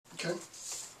Okay?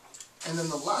 And then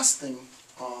the last thing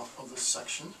of this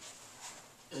section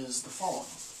is the following.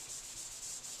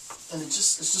 And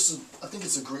I think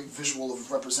it's a great visual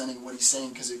of representing what he's saying,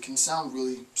 because it can sound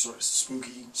really sort of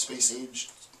spooky, space age,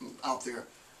 out there,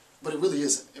 but it really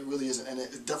isn't. It really isn't, and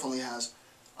it definitely has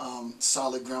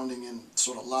solid grounding in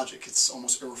sort of logic. It's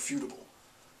almost irrefutable.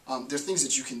 There are things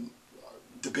that you can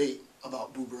debate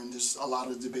about Buber, and there's a lot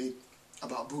of debate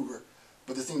about Buber,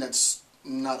 but the thing that's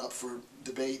not up for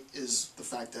debate is the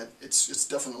fact that it's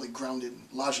definitely grounded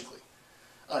logically.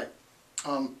 All right.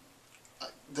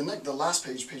 The last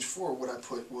page, page 4, what I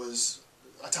put was,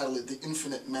 I titled it "The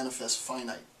Infinite Manifest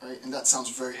Finite," right? And that sounds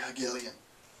very Hegelian.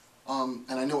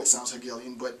 And I know it sounds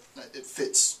Hegelian, but it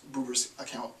fits Buber's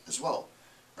account as well,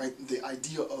 right? The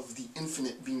idea of the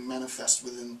infinite being manifest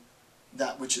within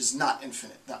that which is not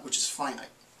infinite, that which is finite.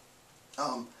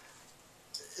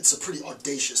 It's a pretty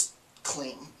audacious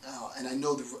claim, and I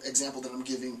know the example that I'm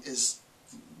giving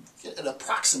it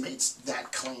approximates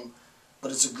that claim,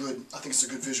 but I think it's a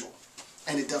good visual,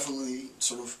 and it definitely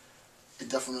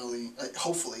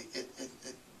hopefully it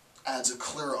adds a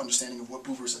clearer understanding of what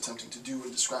Buber is attempting to do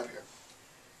and describe here.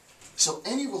 So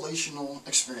any relational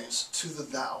experience to the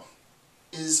thou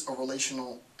is a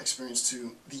relational experience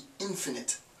to the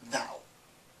infinite thou.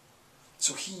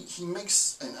 So he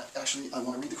makes, and actually I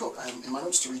want to read the quote. I have in my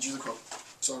notes to read you the quote.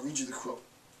 So I'll read you the quote,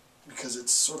 because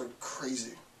it's sort of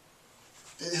crazy.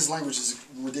 His language is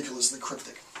ridiculously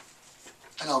cryptic.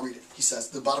 And I'll read it. He says,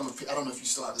 the bottom of, I don't know if you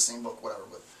still have the same book, whatever,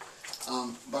 but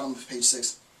bottom of page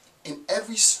 6, in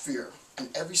every sphere,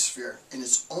 in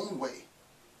its own way,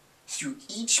 through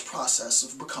each process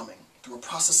of becoming,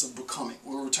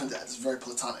 we'll return to that, it's very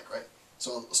Platonic, right?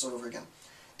 So I'll start over again.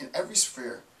 In every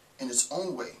sphere, in its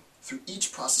own way, through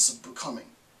each process of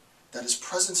becoming that is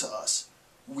present to us,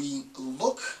 we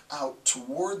look out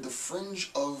toward the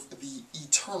fringe of the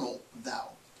eternal thou.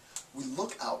 We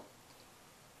look out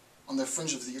on the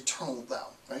fringe of the eternal thou,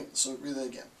 right? So read that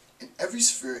again. In every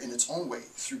sphere, in its own way,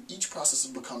 through each process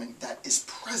of becoming that is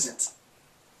present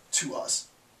to us.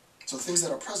 So things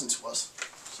that are present to us.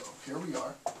 So here we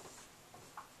are,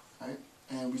 right?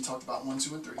 And we talked about 1,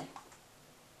 2, and 3,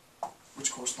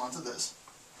 which correspond to this,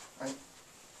 right?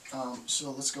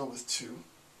 So let's go with 2,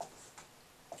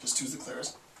 because 2 is the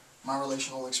clearest. My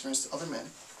relational experience to other men.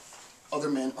 Other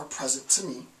men are present to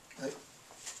me, right?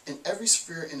 In every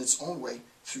sphere, in its own way,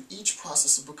 through each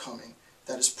process of becoming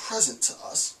that is present to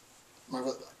us,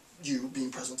 you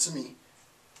being present to me,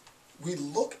 we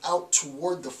look out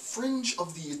toward the fringe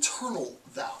of the eternal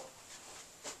thou.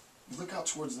 We look out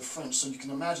towards the fringe, so you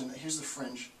can imagine that here's the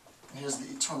fringe, and here's the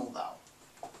eternal thou.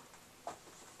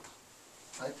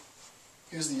 Right?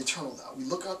 Here's the eternal thou. We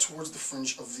look out towards the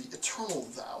fringe of the eternal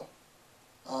thou.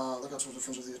 Look out towards the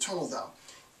fringe of the eternal thou.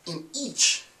 In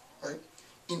each, right?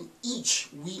 In each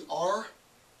we are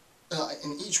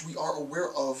aware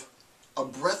of a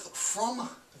breath from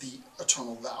the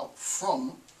eternal thou,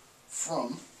 from,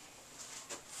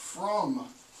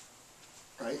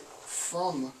 right?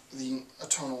 From the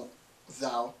eternal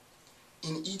thou.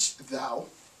 In each thou,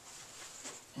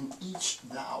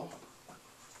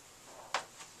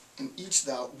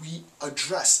 we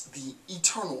address the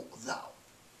eternal thou.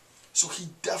 So he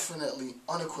definitely,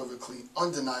 unequivocally,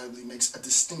 undeniably makes a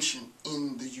distinction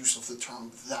in the use of the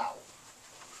term thou.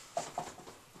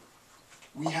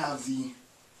 We have the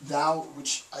thou,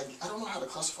 which I don't know how to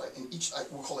classify it. In each,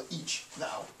 we'll call it each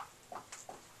thou,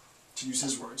 to use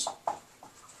his words.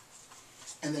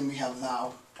 And then we have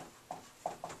thou,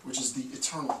 which is the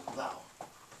eternal thou.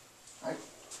 Right?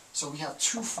 So we have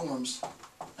 2 forms,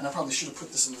 and I probably should have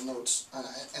put this in the notes,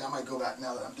 and I might go back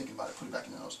now that I'm thinking about it, put it back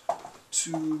in the notes.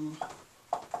 2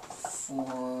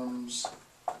 forms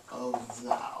of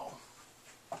thou.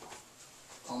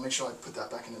 I'll make sure I put that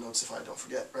back in the notes if I don't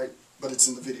forget, right? But it's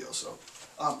in the video, so.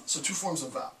 So 2 forms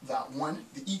of thou. 1,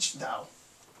 the each thou,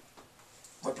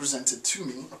 represented to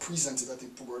me, or presented, I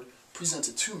think the word,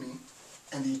 presented to me,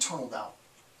 and the eternal thou.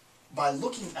 By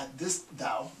looking at this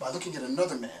thou, by looking at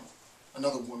another man,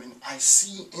 another woman, I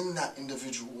see in that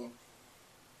individual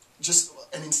just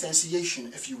an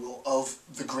instantiation, if you will, of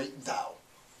the great thou.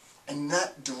 And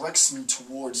that directs me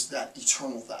towards that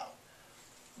eternal thou.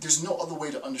 There's no other way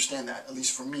to understand that, at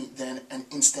least for me, than an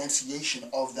instantiation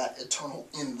of that eternal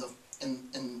in the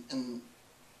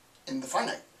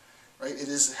finite. Right? It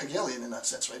is Hegelian in that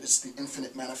sense, right? It's the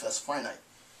infinite manifest finite.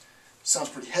 Sounds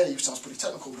pretty heady, sounds pretty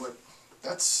technical, but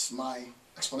that's my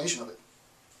explanation of it.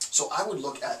 So I would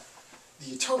look at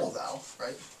the eternal thou,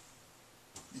 right?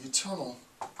 The eternal,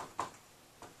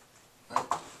 right?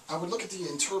 I would look at the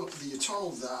eternal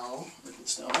thou, write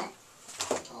this down,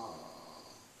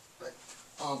 right?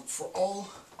 For all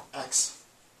x,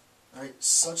 right,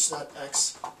 such that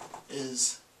x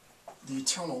is the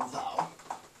eternal thou,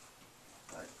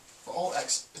 right, for all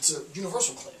x, it's a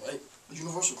universal claim, right, a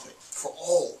universal claim, for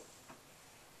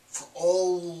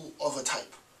all of a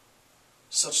type,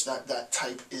 such that that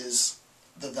type is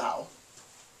the thou,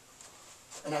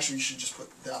 and actually you should just put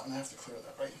thou, and I have to clear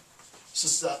that, right,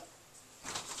 such that,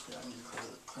 yeah, I need to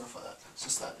clarify that,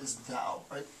 such that is thou,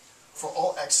 right, for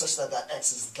all x such that that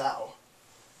x is thou,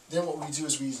 then what we do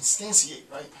is we instantiate,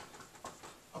 right,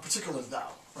 a particular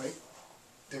thou, right,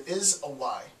 there is a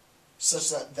y, such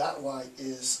that that y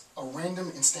is a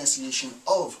random instantiation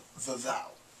of the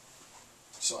thou.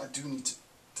 So I do need to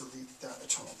delete that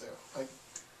eternal there, right?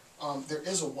 There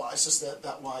is a y, such that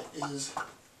that y is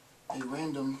a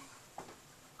random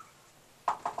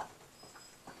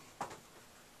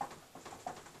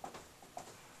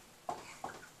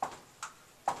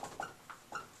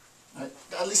right?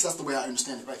 At least that's the way I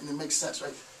understand it, right? And it makes sense,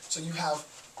 right? So you have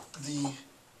the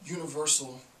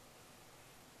universal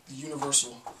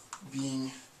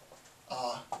being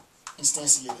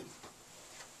instantiated,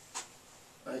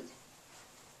 right?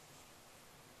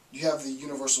 You have the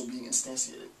universal being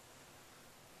instantiated.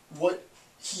 What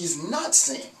he is not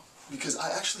saying, because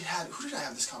I actually had, who did I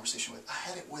have this conversation with? I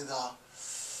had it with,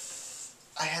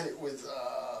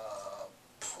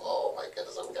 oh my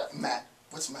goodness, I forgot, Matt.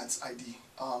 What's Matt's ID?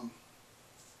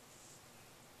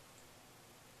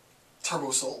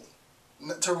 Turbo Soul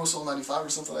 95 or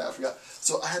something like that, I forgot.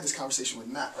 So I had this conversation with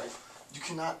Matt, right? You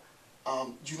cannot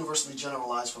universally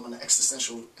generalize from an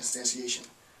existential instantiation.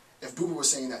 If Buber was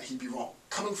saying that, he'd be wrong.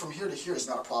 Coming from here to here is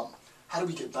not a problem. How do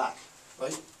we get back,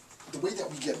 right? The way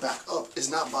that we get back up is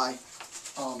not by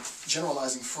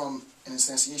generalizing from an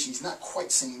instantiation. He's not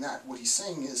quite saying that. What he's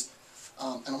saying is,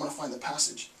 and I'm going to find the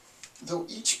passage, though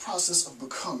each process of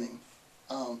becoming,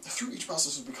 through each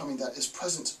process of becoming that is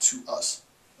present to us,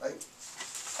 right,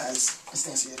 as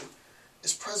instantiated,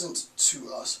 is present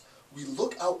to us, we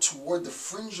look out toward the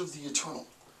fringe of the eternal.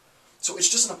 So it's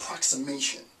just an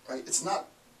approximation, right? It's not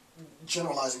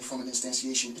generalizing from an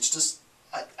instantiation. It's just,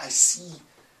 I see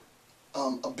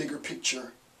a bigger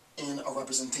picture in a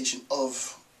representation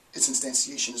of its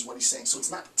instantiation is what he's saying. So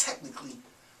it's not technically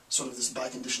sort of this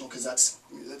biconditional, because that's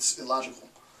illogical.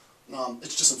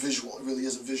 It's just a visual. It really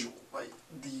is a visual, right?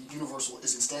 The universal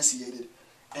is instantiated,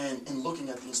 and in looking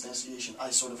at the instantiation, I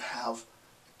sort of have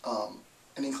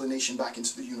an inclination back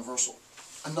into the universal.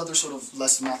 Another sort of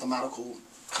less mathematical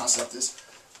concept is,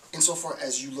 insofar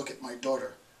as you look at my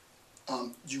daughter,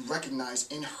 you recognize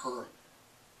in her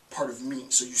part of me.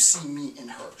 So you see me in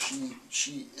her.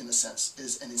 She, in a sense,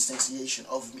 is an instantiation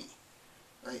of me,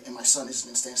 right? And my son is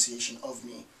an instantiation of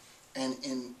me. And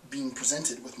in being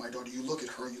presented with my daughter, you look at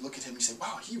her, you look at him, you say,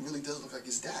 wow, he really does look like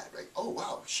his dad, right? Oh,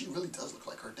 wow, she really does look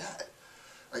like her dad,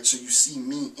 right? So you see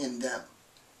me in them.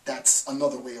 That's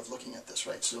another way of looking at this,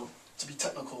 right? So to be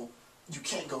technical, you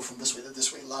can't go from this way to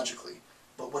this way logically.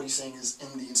 But what he's saying is,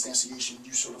 in the instantiation,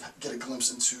 you sort of get a glimpse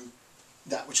into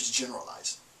that which is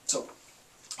generalized. So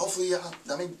hopefully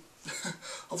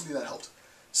hopefully that helped.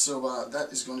 So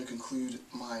that is going to conclude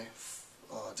my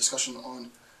discussion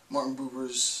on Martin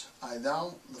Buber's I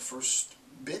Thou, the first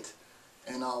bit,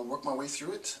 and I'll work my way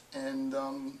through it and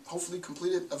hopefully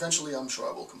complete it. Eventually, I'm sure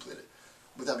I will complete it.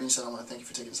 With that being said, I want to thank you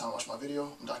for taking the time to watch my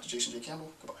video. I'm Dr. Jason J.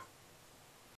 Campbell. Goodbye.